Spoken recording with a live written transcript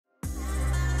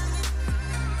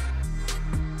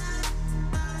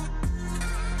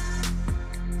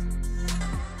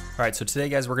Alright, so today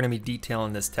guys we're going to be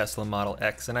detailing this Tesla Model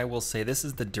X, and I will say this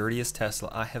is the dirtiest Tesla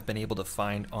I have been able to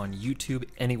find on YouTube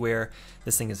anywhere.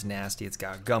 This thing is nasty. It's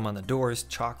got gum on the doors,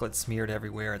 chocolate smeared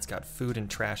everywhere, it's got food and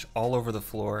trash all over the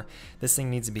floor. This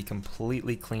thing needs to be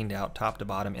completely cleaned out top to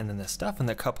bottom, and then the stuff in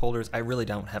the cup holders, I really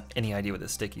don't have any idea what the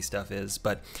sticky stuff is,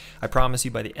 but I promise you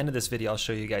by the end of this video I'll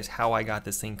show you guys how I got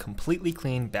this thing completely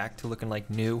clean, back to looking like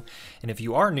new. And if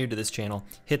you are new to this channel,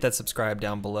 hit that subscribe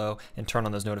down below and turn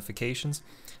on those notifications.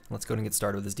 Let's go ahead and get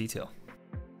started with this detail.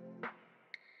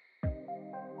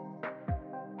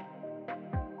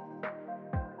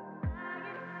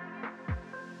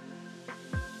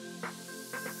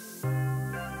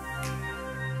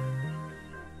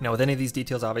 Now with any of these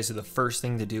details, obviously the first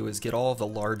thing to do is get all of the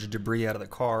large debris out of the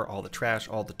car, all the trash,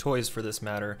 all the toys for this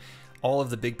matter, all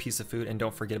of the big piece of food, and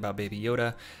don't forget about Baby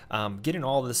Yoda. Getting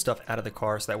all of this stuff out of the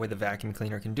car so that way the vacuum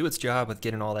cleaner can do its job with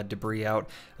getting all that debris out.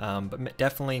 But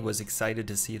definitely was excited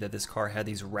to see that this car had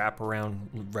these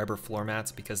wraparound rubber floor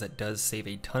mats, because that does save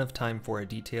a ton of time for a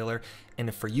detailer.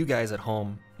 And for you guys at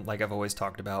home, like I've always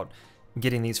talked about,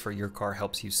 getting these for your car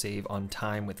helps you save on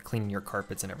time with cleaning your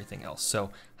carpets and everything else.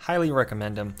 So highly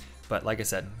recommend them. But like I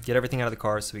said, get everything out of the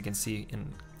car so we can see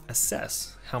and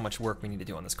assess how much work we need to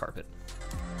do on this carpet.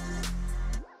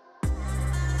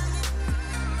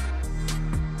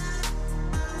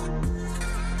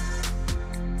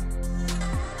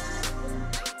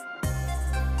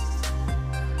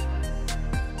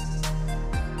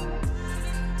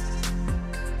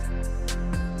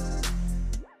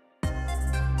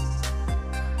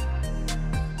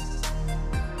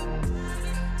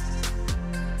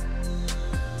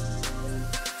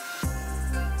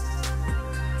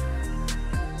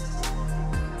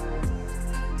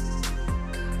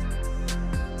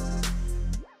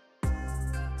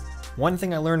 One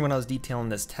thing I learned when I was detailing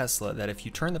this Tesla, that if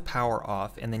you turn the power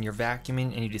off and then you're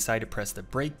vacuuming and you decide to press the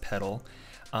brake pedal,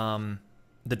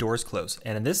 the doors close.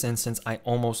 And in this instance, I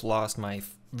almost lost my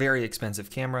very expensive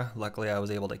camera. Luckily, I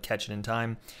was able to catch it in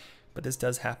time, but this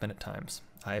does happen at times.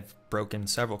 I've broken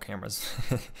several cameras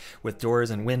with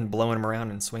doors and wind blowing them around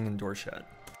and swinging doors shut.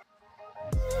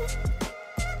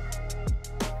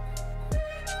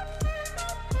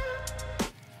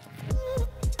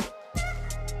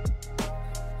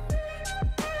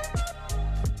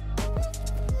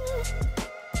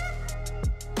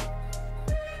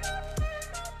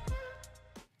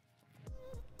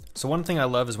 So one thing I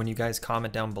love is when you guys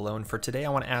comment down below, and for today I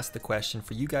want to ask the question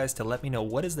for you guys to let me know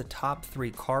what is the top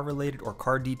 3 car related or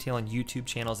car detailing YouTube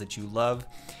channels that you love.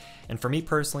 And for me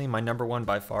personally, my number 1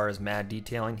 by far is Mad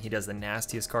Detailing. He does the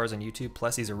nastiest cars on YouTube,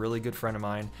 plus he's a really good friend of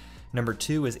mine. Number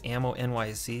 2 is Ammo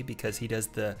NYC, because he does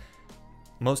the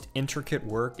most intricate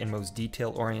work and most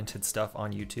detail oriented stuff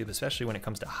on YouTube, especially when it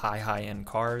comes to high-end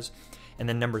cars. And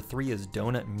then number 3 is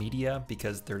Donut Media,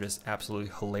 because they're just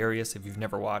absolutely hilarious. If you've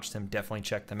never watched them, definitely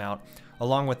check them out,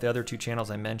 along with the other 2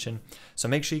 channels I mentioned. So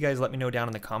make sure you guys let me know down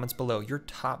in the comments below your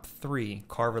top 3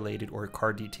 car related or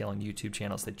car detailing YouTube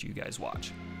channels that you guys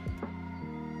watch.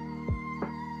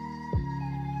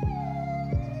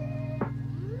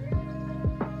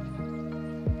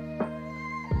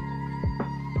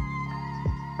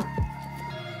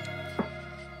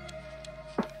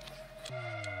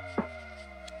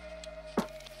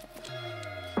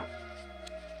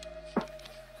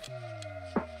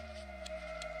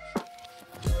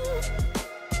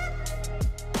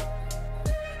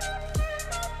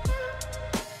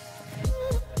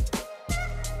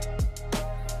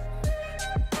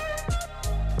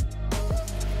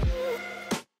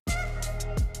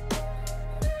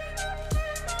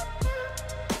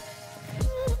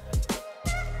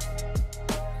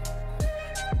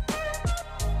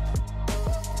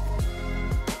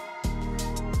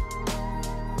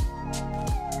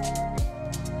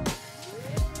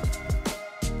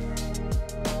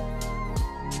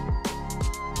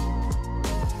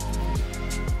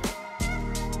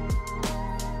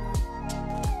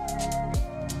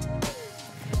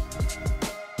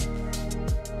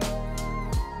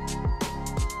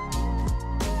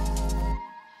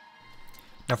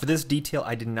 Now for this detail,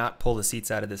 I did not pull the seats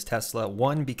out of this Tesla.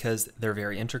 1, because they're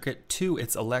very intricate. 2,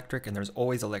 it's electric and there's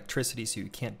always electricity, so you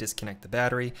can't disconnect the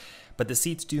battery. But the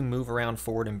seats do move around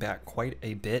forward and back quite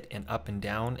a bit, and up and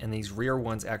down, and these rear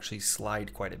ones actually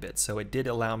slide quite a bit. So it did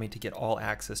allow me to get all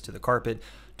access to the carpet,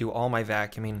 do all my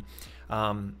vacuuming.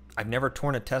 I've never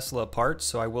torn a Tesla apart,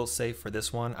 so I will say for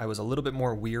this one, I was a little bit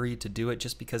more weary to do it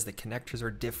just because the connectors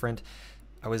are different.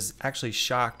 I was actually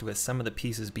shocked with some of the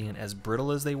pieces being as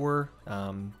brittle as they were.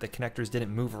 The connectors didn't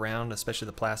move around, especially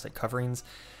the plastic coverings,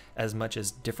 as much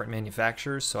as different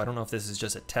manufacturers. So I don't know if this is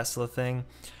just a Tesla thing,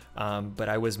 but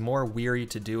I was more weary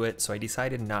to do it, so I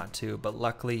decided not to. But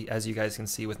luckily, as you guys can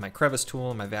see with my crevice tool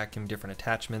and my vacuum different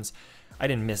attachments, I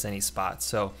didn't miss any spots.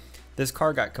 So this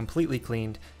car got completely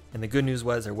cleaned, and the good news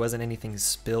was there wasn't anything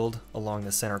spilled along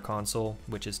the center console,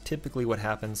 which is typically what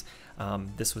happens.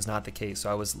 This was not the case,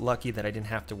 so I was lucky that I didn't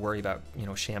have to worry about, you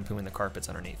know, shampooing the carpets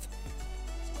underneath.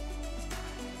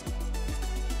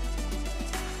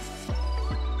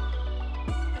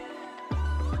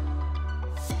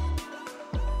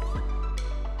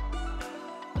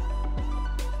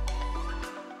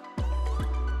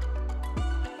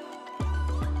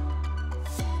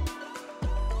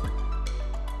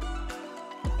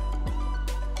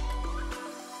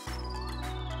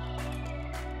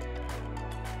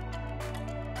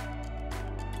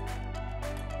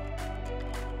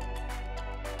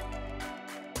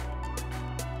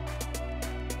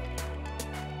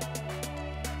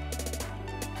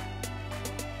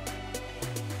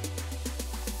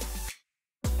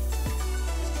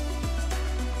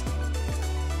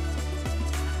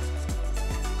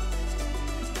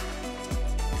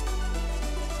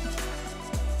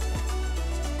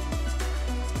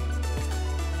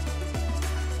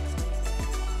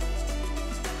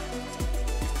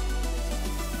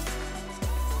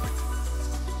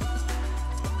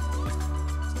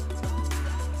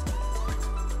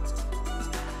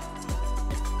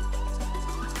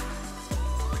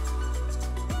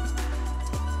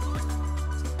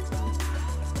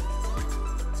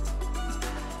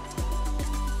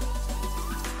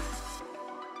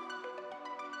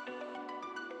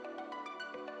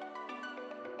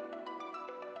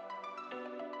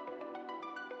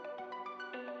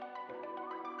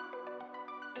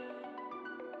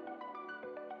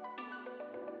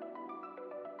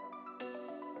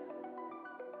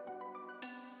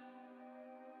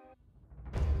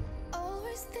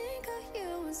 Think of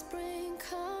you when spring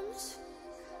comes,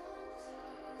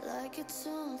 like it's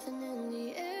something in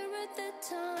the air at that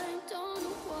time. Don't know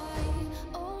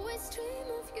why. Always dream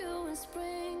of you when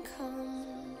spring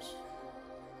comes.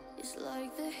 It's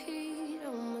like the heat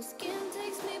on my skin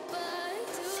takes me back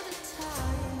to the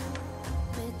time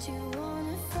met you on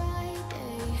a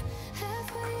Friday,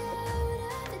 halfway out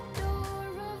at the door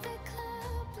of the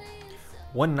club.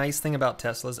 One nice thing about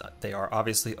Teslas, they are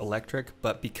obviously electric,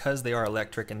 but because they are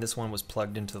electric and this one was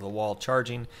plugged into the wall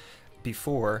charging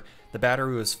before, the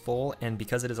battery was full, and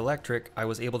because it is electric, I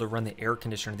was able to run the air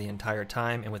conditioner the entire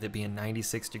time, and with it being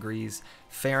 96 degrees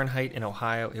Fahrenheit in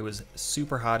Ohio, it was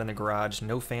super hot in the garage,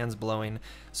 no fans blowing,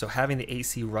 so having the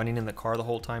AC running in the car the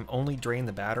whole time only drained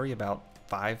the battery about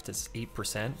 5 to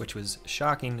 8%, which was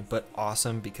shocking but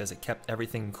awesome because it kept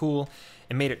everything cool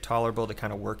and made it tolerable to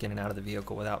kind of work in and out of the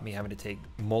vehicle without me having to take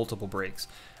multiple breaks,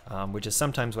 which is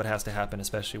sometimes what has to happen,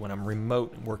 especially when I'm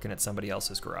remote working at somebody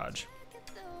else's garage.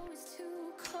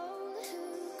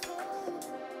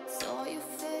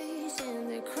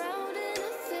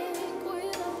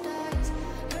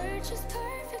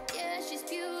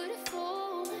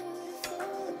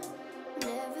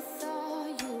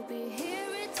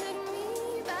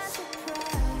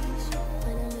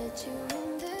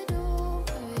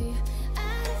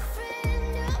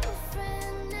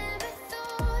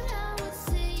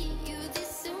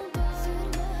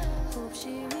 She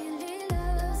really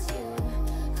loves you.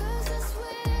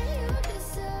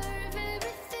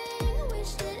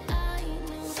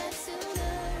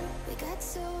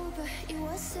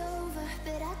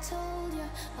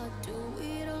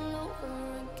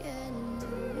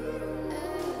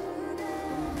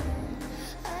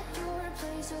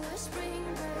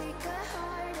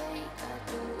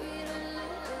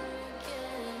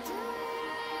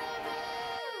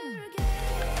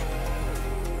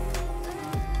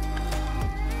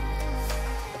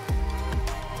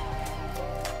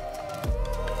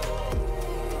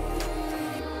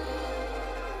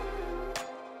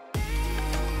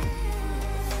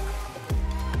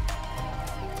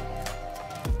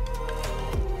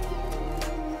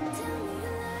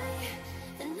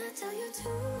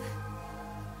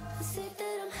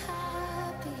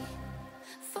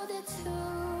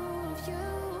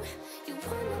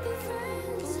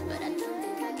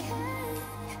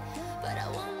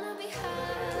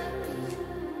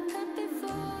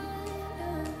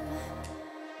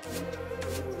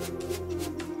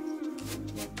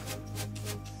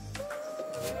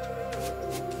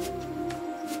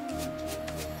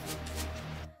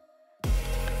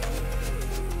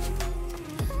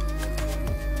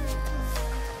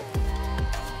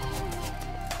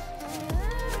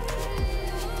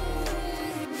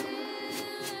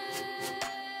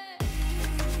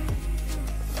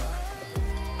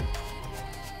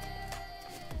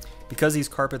 Because these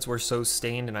carpets were so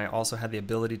stained and I also had the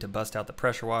ability to bust out the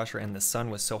pressure washer and the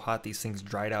sun was so hot, these things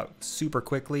dried out super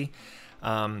quickly.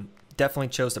 Definitely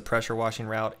chose the pressure washing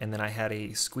route, and then I had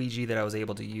a squeegee that I was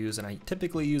able to use, and I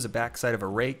typically use a backside of a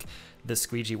rake. This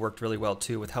squeegee worked really well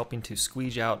too with helping to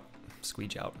squeege out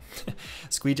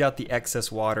the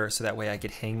excess water, so that way I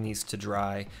could hang these to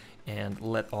dry and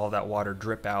let all that water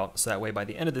drip out, so that way by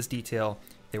the end of this detail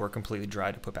they were completely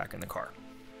dry to put back in the car.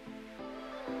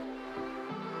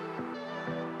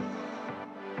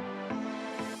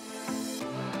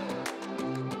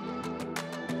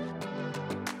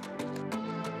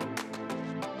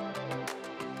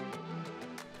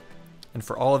 And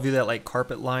for all of you that like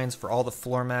carpet lines, for all the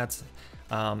floor mats,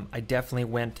 I definitely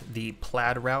went the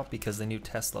plaid route because the new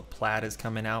Tesla Plaid is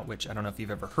coming out, which I don't know if you've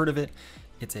ever heard of it.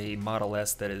 It's a Model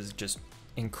S that is just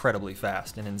incredibly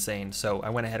fast and insane. So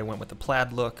I went ahead and went with the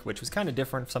plaid look, which was kind of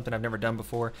different, something I've never done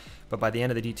before. But by the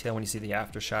end of the detail, when you see the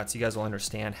after shots, you guys will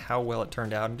understand how well it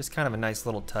turned out, and just kind of a nice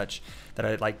little touch that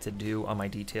I'd like to do on my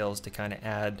details to kind of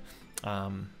add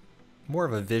more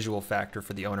of a visual factor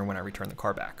for the owner when I return the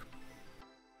car back.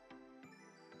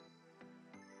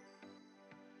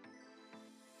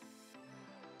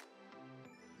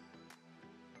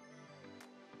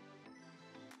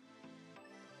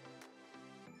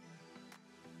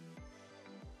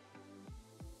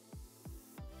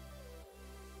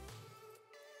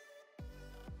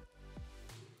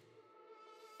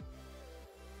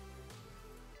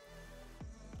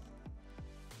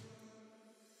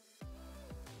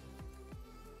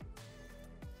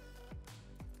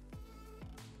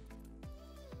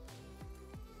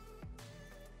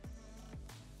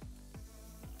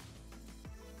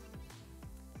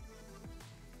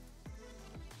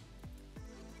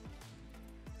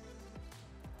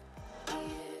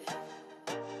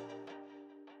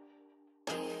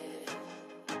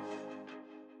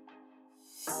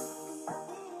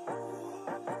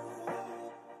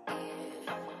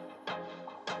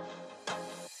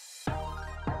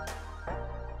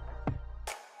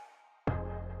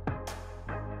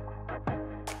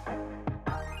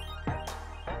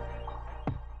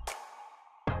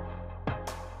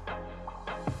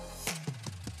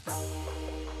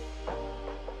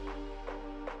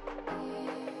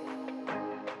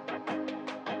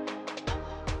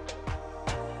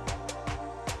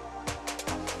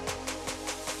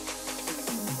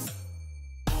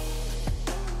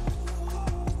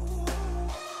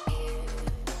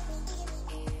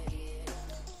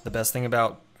 The best thing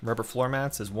about rubber floor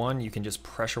mats is, one, you can just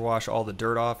pressure wash all the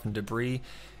dirt off and debris,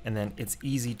 and then it's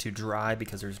easy to dry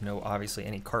because there's no obviously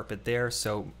any carpet there.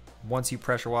 So once you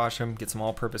pressure wash them, get some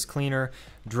all-purpose cleaner,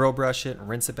 drill brush it,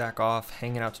 rinse it back off,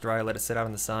 hang it out to dry, let it sit out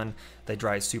in the sun. They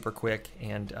dry super quick,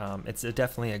 and it's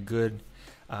definitely a good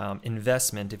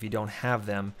investment if you don't have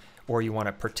them, or you want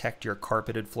to protect your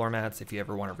carpeted floor mats if you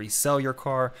ever want to resell your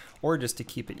car, or just to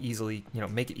keep it easily,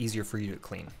 make it easier for you to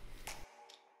clean.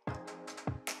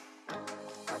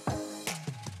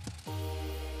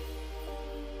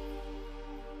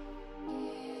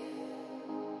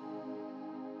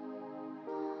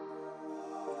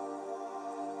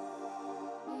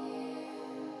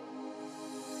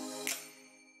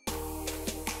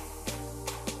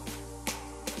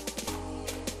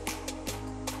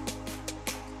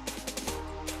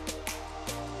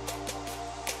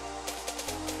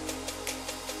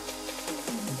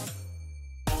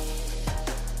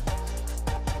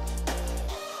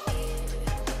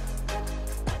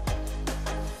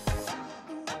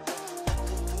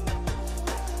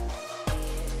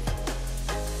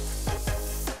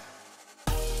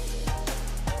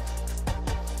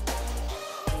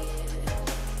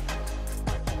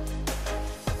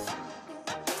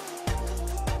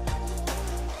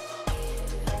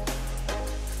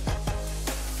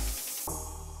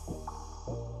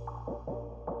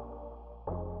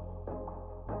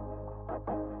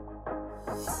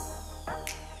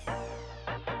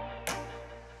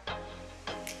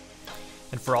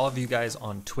 And for all of you guys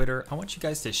on Twitter, I want you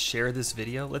guys to share this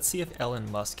video. Let's see if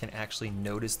Elon Musk can actually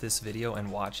notice this video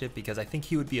and watch it, because I think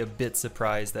he would be a bit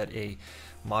surprised that a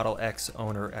Model X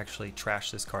owner actually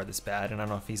trashed this car this bad. And I don't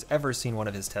know if he's ever seen one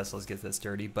of his Teslas get this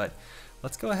dirty, but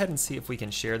let's go ahead and see if we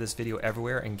can share this video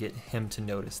everywhere and get him to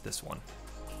notice this one.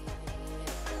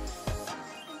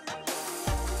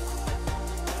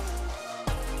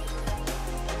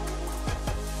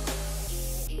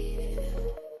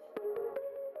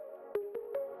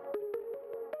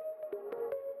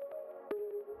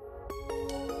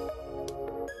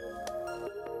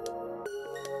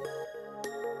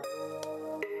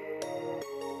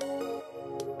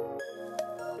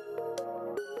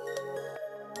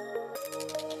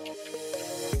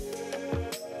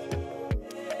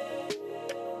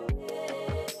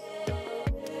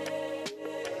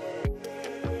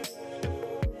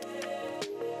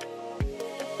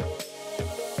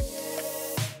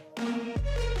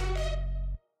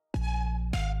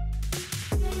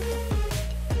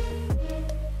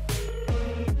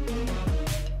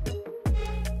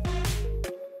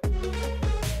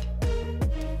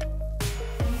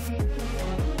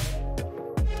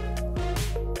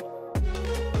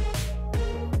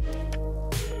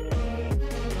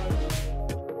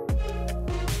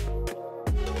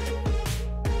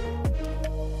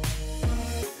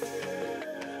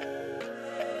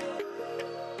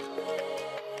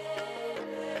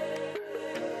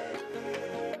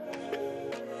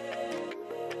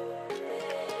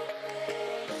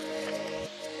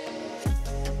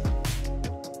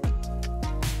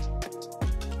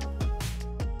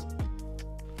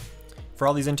 For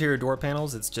all these interior door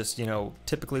panels, it's just, you know,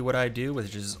 typically what I do,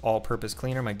 which is all-purpose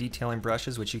cleaner, my detailing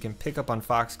brushes, which you can pick up on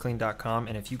foxclean.com.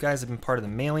 And if you guys have been part of the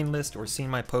mailing list or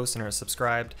seen my posts and are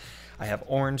subscribed, I have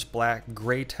orange, black,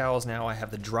 gray towels now. I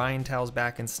have the drying towels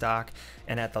back in stock.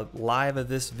 And at the live of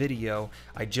this video,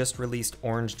 I just released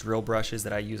orange drill brushes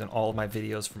that I use in all of my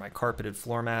videos for my carpeted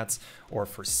floor mats or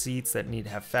for seats that need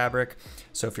to have fabric.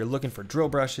 So if you're looking for drill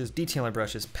brushes, detailing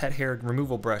brushes, pet hair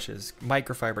removal brushes,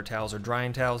 microfiber towels, or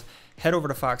drying towels, head over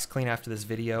to Fox Clean after this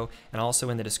video. And also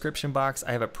in the description box,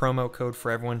 I have a promo code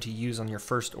for everyone to use on your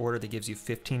first order that gives you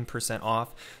 15%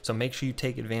 off. So make sure you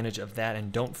take advantage of that,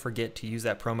 and don't forget to use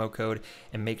that promo code,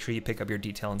 and make sure you pick up your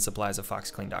detail and supplies at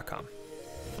foxclean.com.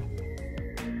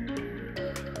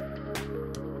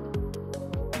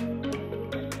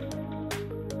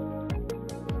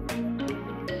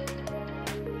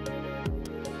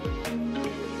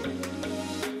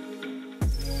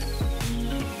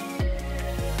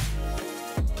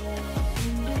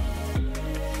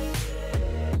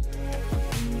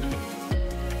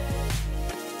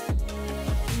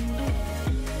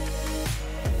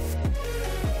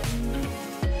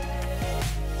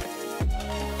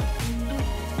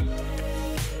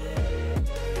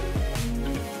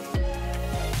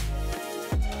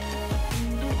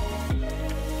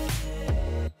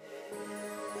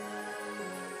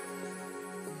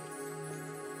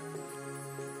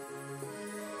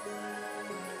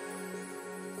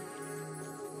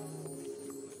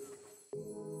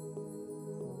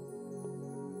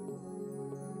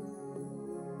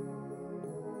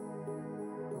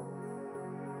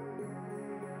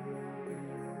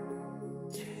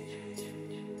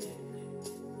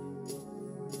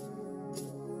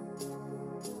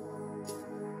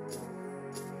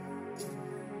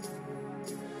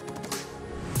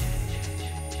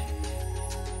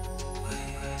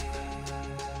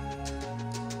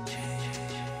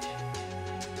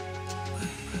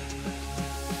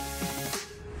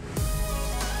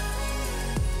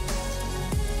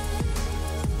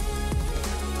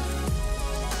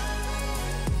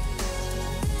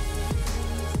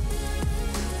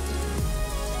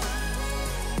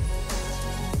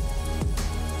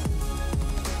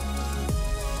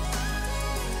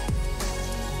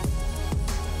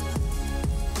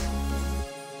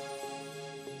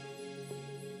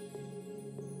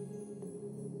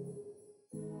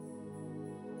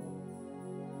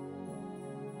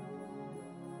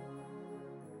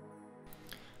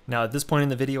 Now at this point in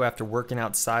the video, after working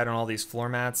outside on all these floor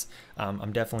mats,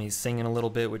 I'm definitely singing a little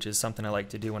bit, which is something I like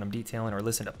to do when I'm detailing or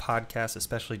listen to podcasts,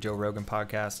 especially Joe Rogan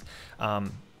podcasts.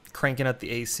 Cranking up the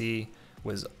AC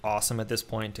was awesome at this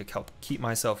point to help keep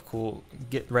myself cool,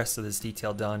 get the rest of this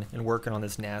detail done, and working on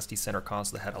this nasty center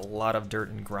console that had a lot of dirt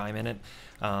and grime in it.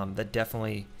 That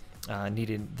definitely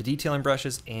needed the detailing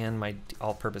brushes and my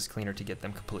all-purpose cleaner to get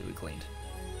them completely cleaned.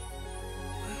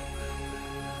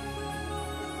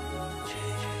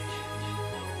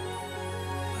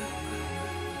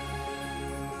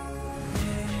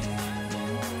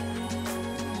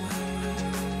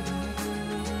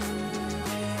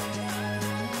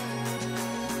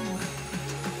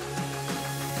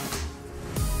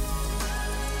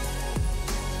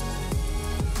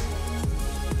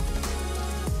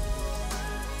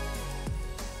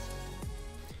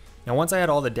 Now once I had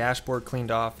all the dashboard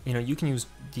cleaned off, you know, you can use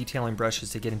detailing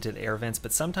brushes to get into the air vents,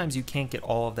 but sometimes you can't get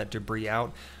all of that debris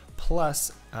out.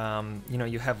 Plus, you know,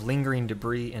 you have lingering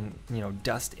debris and, you know,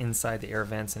 dust inside the air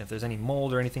vents, and if there's any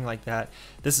mold or anything like that,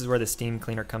 this is where the steam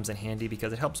cleaner comes in handy,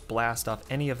 because it helps blast off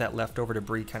any of that leftover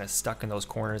debris kind of stuck in those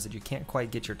corners that you can't quite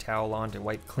get your towel on to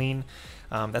wipe clean.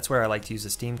 That's where I like to use the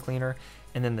steam cleaner.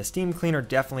 And then the steam cleaner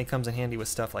definitely comes in handy with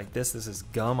stuff like this. This is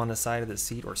gum on the side of the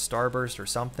seat or starburst or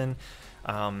something.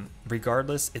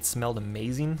 Regardless, it smelled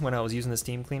amazing when I was using the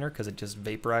steam cleaner because it just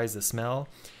vaporized the smell.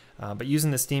 But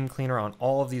using the steam cleaner on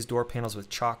all of these door panels with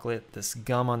chocolate, this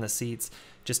gum on the seats,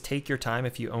 just take your time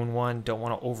if you own one. Don't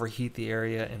want to overheat the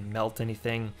area and melt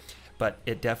anything, but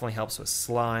it definitely helps with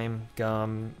slime,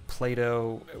 gum,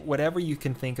 Play-Doh, whatever you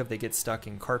can think of that gets stuck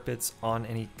in carpets on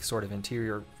any sort of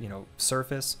interior, you know,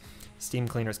 surface. Steam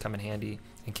cleaners come in handy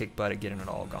and kick butt at getting it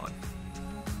all gone.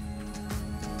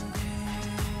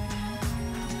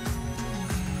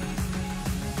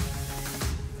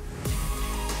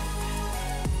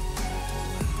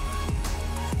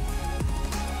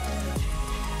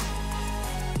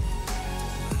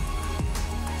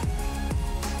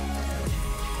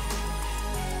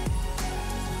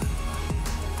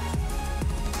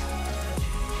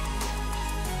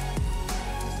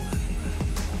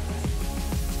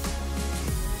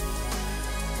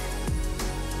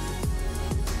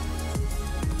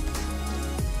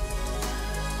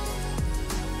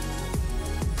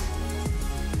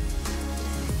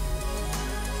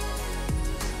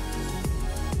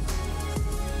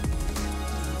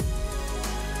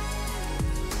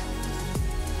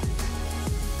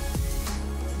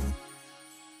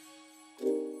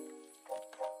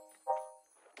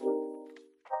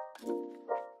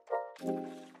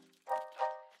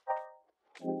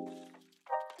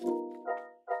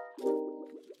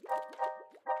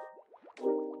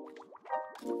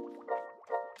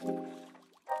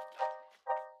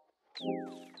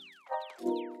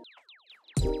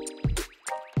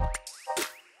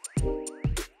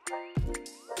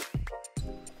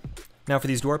 Now for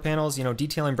these door panels,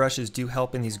 detailing brushes do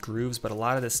help in these grooves, but a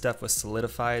lot of this stuff was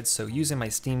solidified, so using my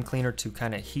steam cleaner to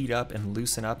kind of heat up and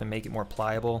loosen up and make it more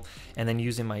pliable, and then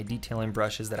using my detailing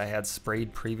brushes that I had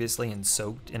sprayed previously and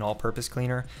soaked in all-purpose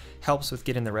cleaner helps with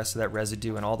getting the rest of that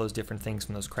residue and all those different things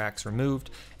from those cracks removed,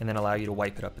 and then allow you to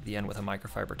wipe it up at the end with a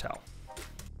microfiber towel.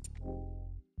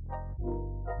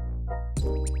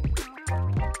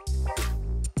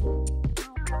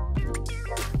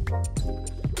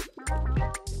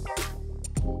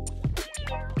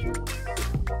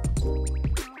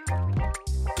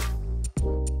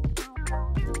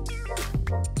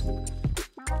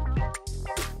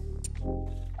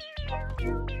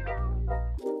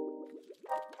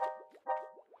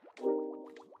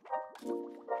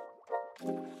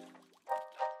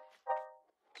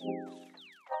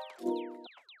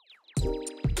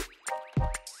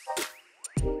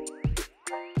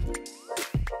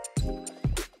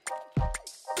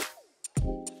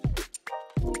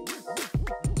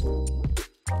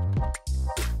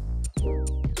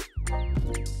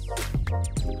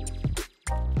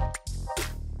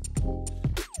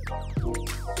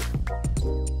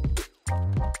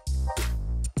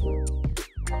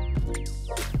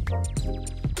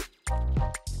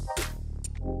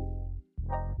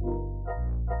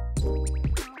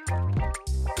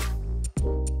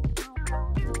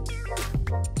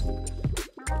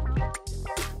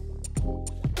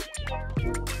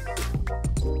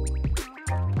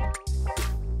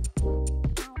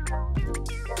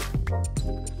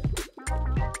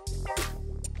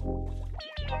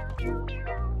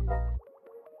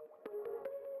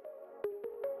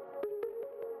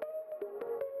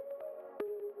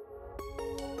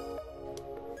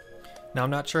 Now, I'm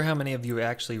not sure how many of you have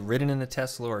actually ridden in a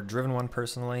Tesla or driven one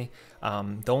personally.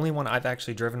 The only one I've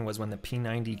actually driven was when the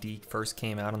P90D first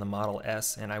came out on the Model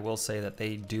S, and I will say that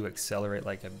they do accelerate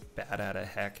like a bat out of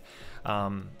heck.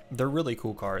 They're really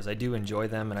cool cars. I do enjoy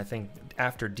them, and I think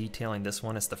after detailing this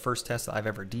one, it's the first Tesla I've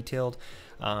ever detailed.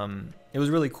 It was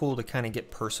really cool to kind of get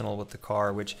personal with the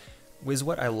car, which is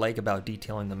what I like about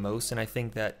detailing the most. And I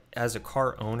think that as a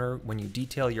car owner, when you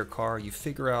detail your car, you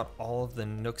figure out all of the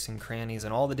nooks and crannies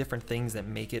and all the different things that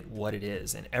make it what it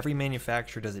is. And every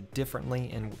manufacturer does it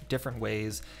differently in different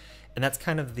ways. And that's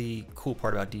kind of the cool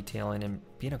part about detailing and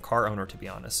being a car owner, to be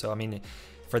honest. So, I mean,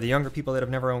 for the younger people that have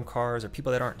never owned cars or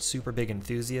people that aren't super big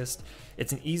enthusiasts,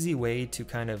 it's an easy way to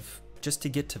kind of just to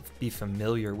get to be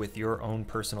familiar with your own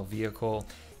personal vehicle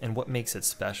and what makes it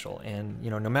special. And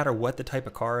no matter what the type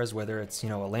of car is, whether it's a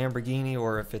Lamborghini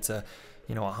or if it's a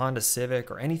a Honda Civic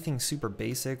or anything super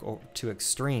basic or to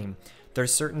extreme,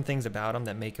 there's certain things about them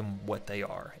that make them what they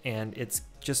are. And it's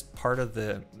just part of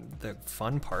the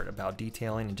fun part about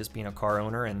detailing and just being a car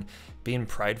owner and being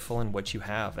prideful in what you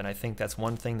have. And I think that's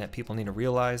one thing that people need to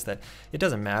realize, that it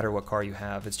doesn't matter what car you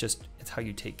have, it's how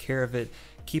you take care of it,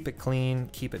 keep it clean,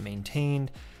 keep it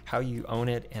maintained, how you own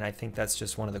it. And I think that's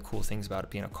just one of the cool things about it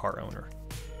being a car owner.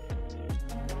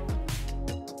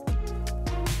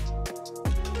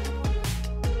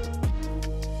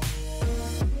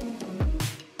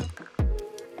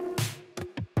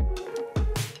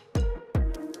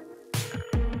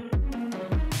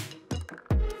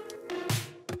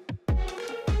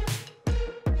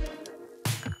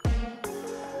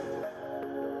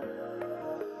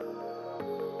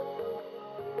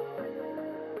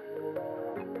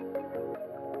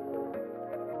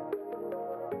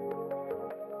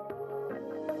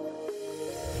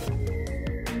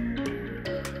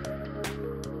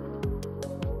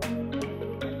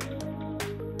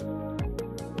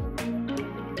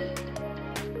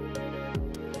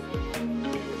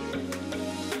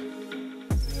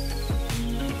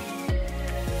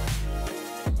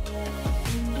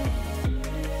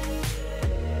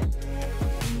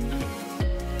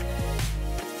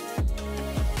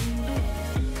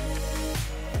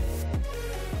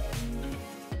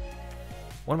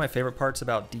 One of my favorite parts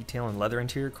about detailing leather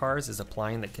interior cars is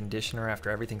applying the conditioner after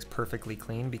everything's perfectly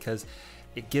clean, because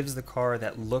it gives the car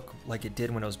that look like it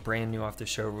did when it was brand new off the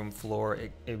showroom floor.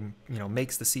 It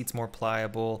makes the seats more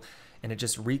pliable, and it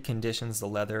just reconditions the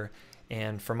leather.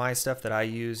 And for my stuff that I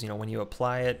use, when you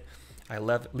apply it, I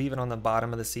leave it on the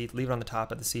bottom of the seat, leave it on the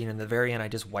top of the seat, and at the very end I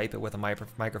just wipe it with a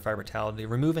microfiber towel to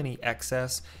remove any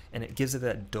excess, and it gives it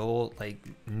that dull, like,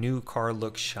 new car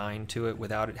look shine to it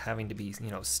without it having to be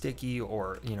sticky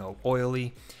or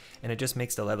oily. and it just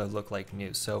makes the leather look like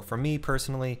new. So for me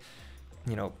personally,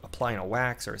 you know, applying a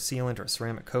wax or a sealant or a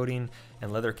ceramic coating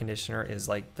and leather conditioner is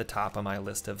like the top of my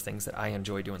list of things that I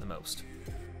enjoy doing the most.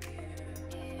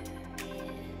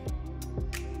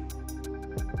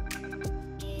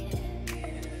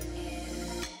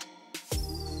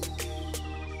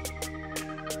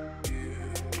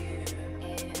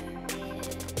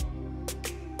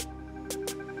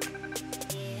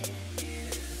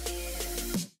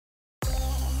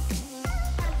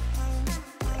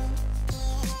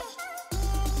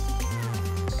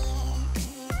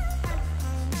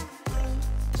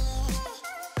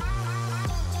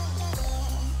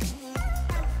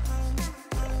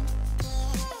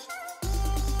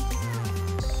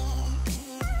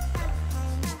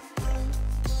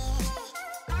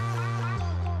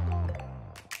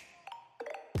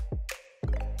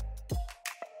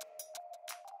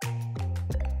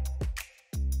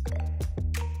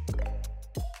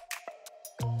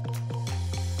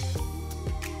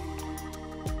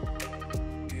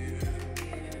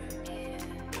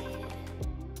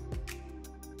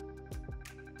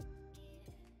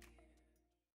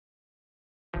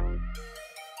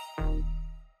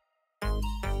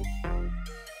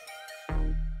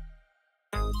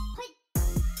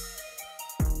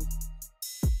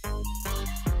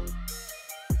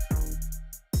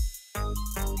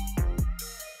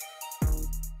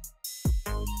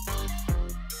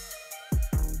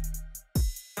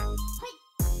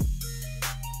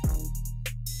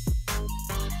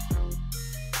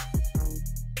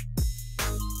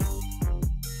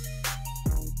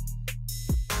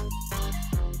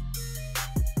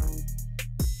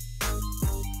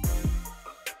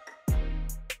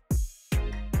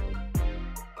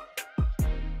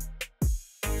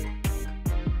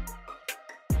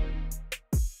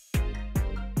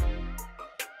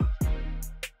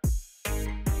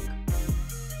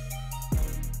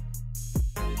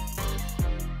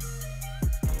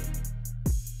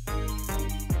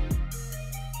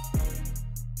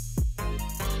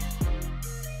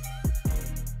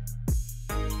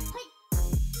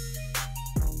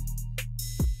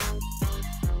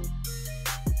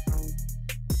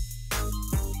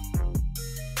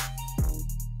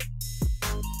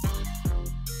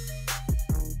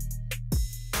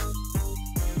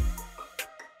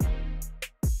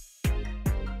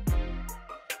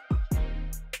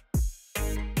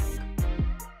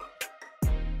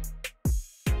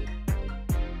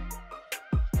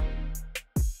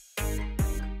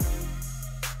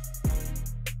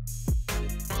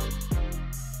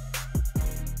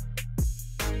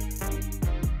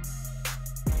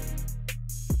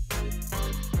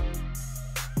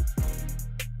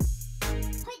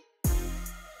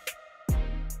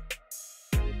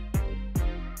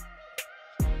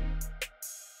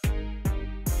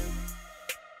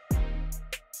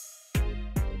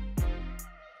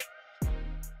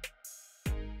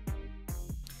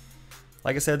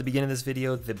 Like I said at the beginning of this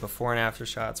video, the before and after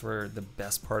shots were the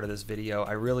best part of this video.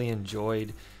 I really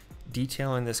enjoyed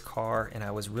detailing this car, and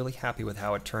I was really happy with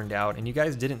how it turned out. And you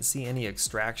guys didn't see any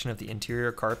extraction of the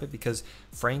interior carpet because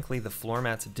frankly the floor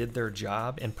mats did their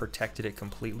job and protected it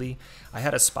completely. I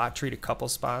had to spot treat a couple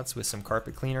spots with some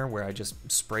carpet cleaner where I just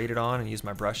sprayed it on and used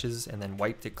my brushes and then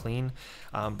wiped it clean,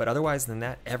 but otherwise than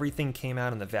that, everything came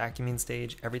out in the vacuuming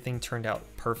stage. Everything turned out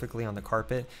perfectly on the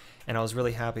carpet, and I was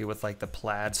really happy with like the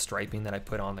plaid striping that I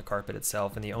put on the carpet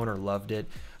itself, and the owner loved it.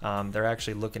 They're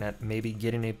actually looking at maybe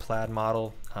getting a plaid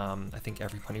model. I think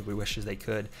everybody wishes they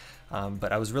could,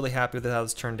 but I was really happy with how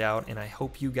this turned out, and I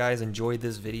hope you guys enjoyed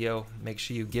this video. Make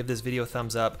sure you give this video a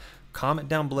thumbs up, comment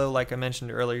down below, like I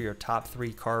mentioned earlier, your top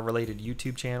 3 car related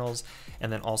YouTube channels,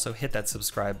 and then also hit that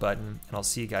subscribe button, and I'll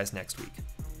see you guys next week.